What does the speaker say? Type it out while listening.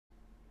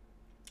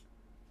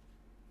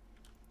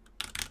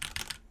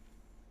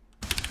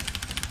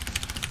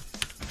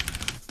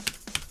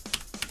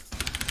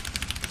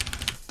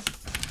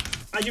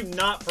I do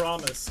not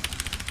promise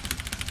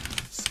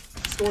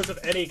scores of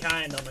any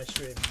kind on my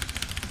stream.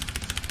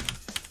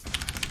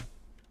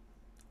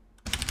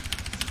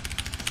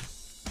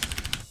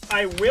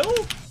 I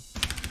will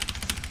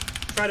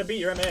try to beat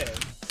your MA.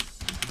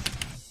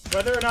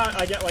 Whether or not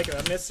I get like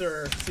a miss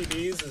or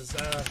CBs is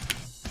a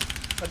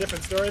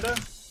different story though.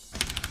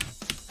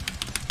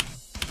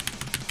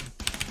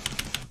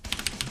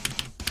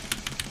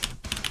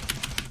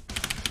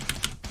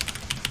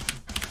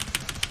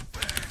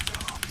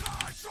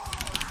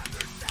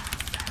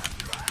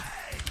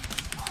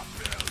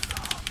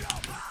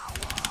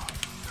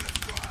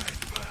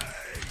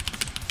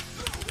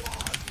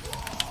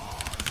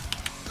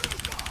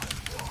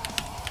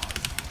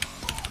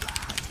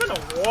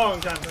 A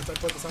long time since I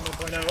put this on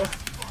 1.0.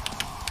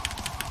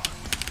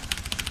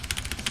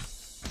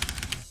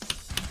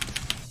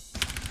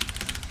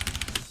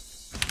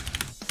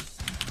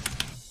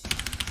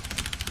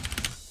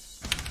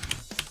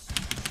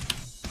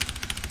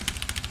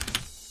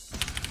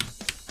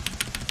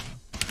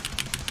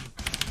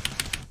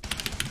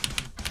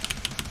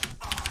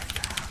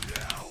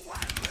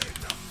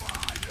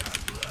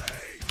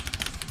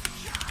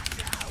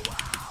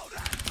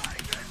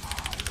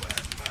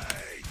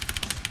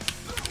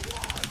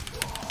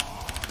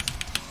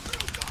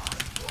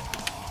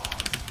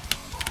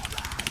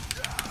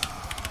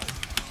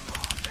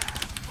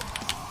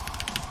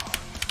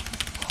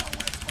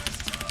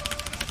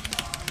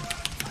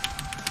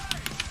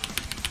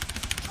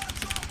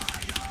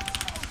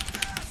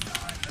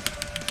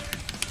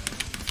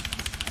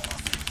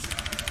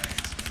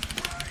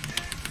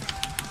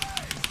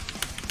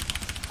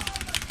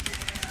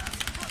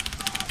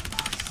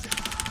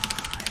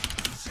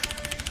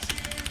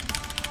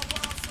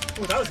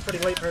 Ooh, that was a pretty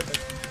late perfect.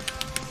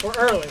 Or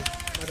early.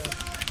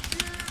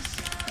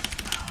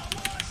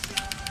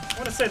 I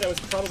want to say that was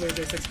probably a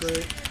J6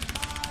 great.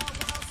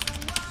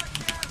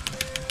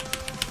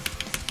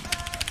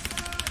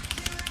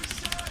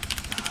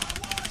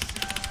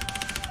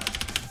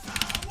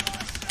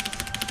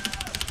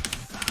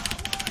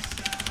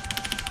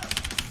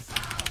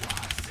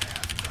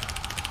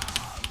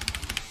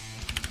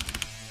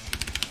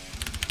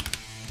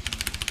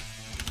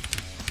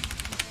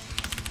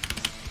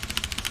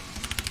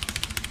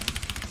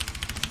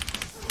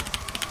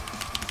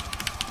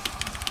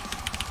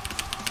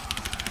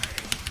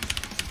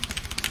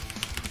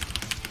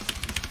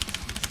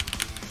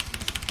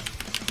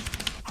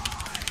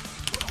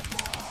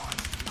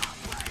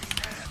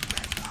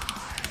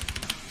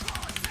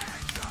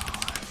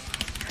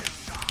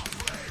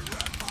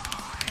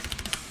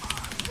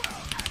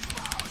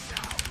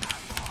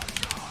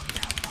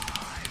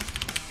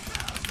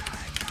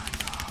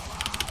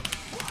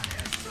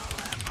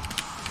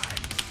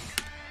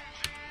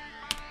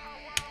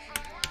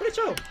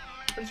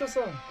 Pretty chill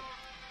song.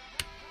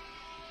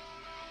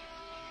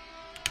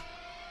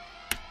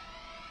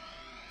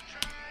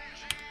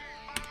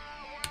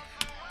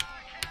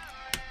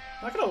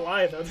 Not gonna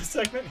lie though, this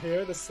segment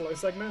here, this slow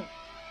segment,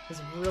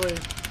 is really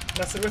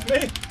messing with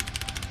me.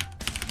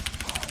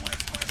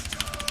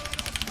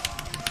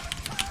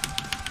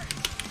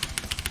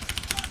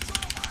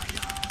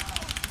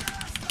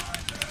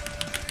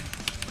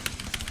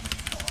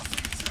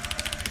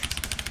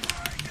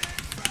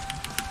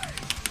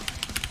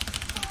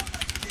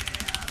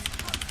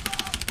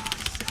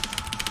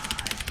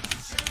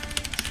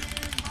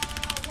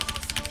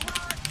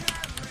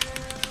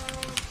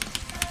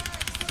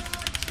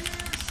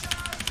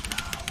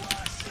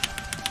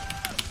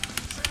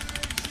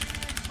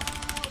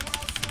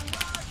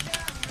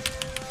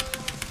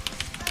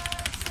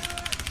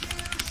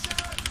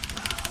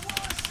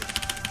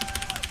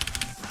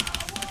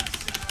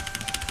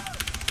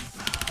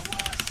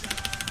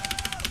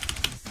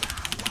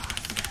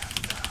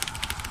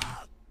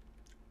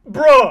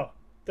 Bruh!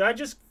 Did I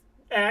just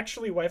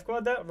actually wife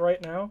quad that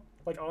right now?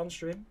 Like on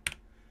stream?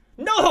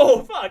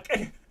 No! Fuck!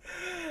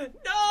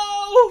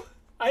 No!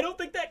 I don't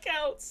think that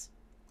counts.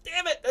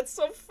 Damn it! That's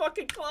so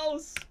fucking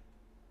close.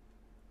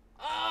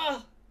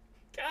 Ah!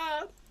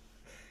 God!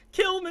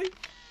 Kill me!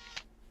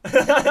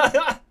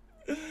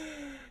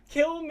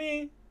 Kill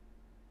me!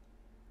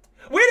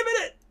 Wait a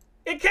minute!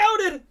 It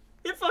counted!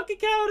 It fucking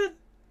counted!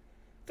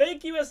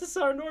 Thank you,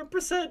 SSR Norm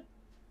 %.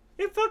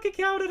 It fucking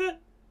counted it!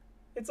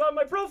 It's on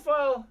my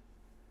profile.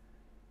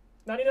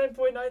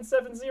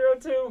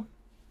 99.9702.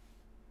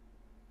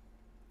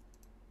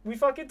 We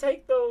fucking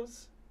take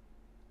those.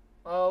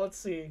 Let's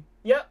see.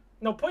 Yep.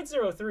 No,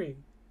 0.03.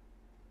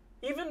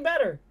 Even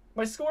better.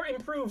 My score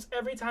improves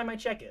every time I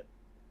check it.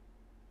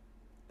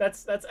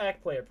 That's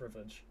ACT player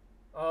privilege.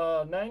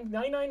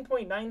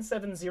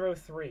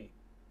 99.9703.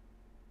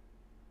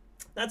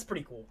 That's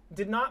pretty cool.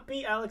 Did not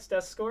beat Alex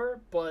Death's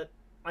score, but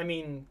I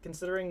mean,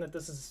 considering that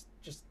this is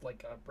just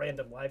like a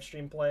random live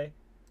stream play,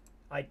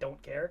 I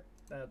don't care.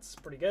 That's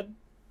pretty good.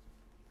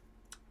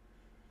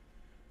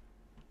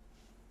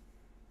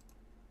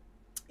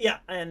 Yeah,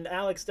 and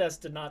Alex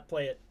Death did not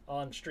play it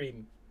on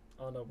stream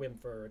on a whim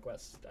for a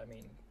request. I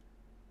mean,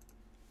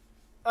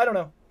 I don't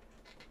know.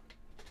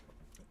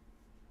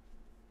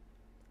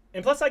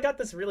 And plus I got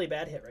this really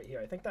bad hit right here.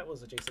 I think that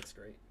was a J6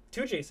 grade.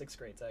 2 J6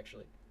 grades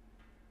actually.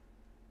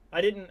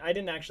 I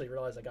didn't actually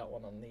realize I got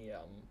one on the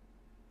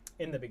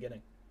in the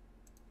beginning.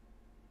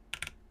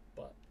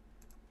 But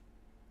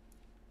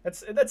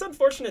that's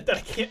unfortunate that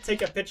I can't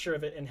take a picture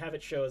of it and have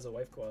it show as a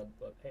wife quad,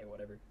 but hey,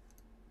 whatever.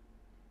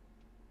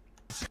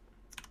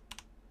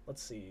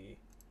 Let's see.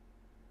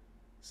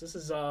 So this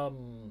is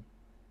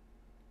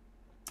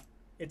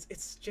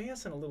it's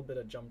JS and a little bit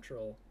of jump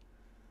trill.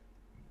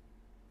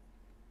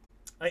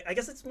 I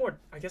guess it's more,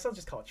 I guess I'll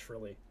just call it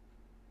Trilly.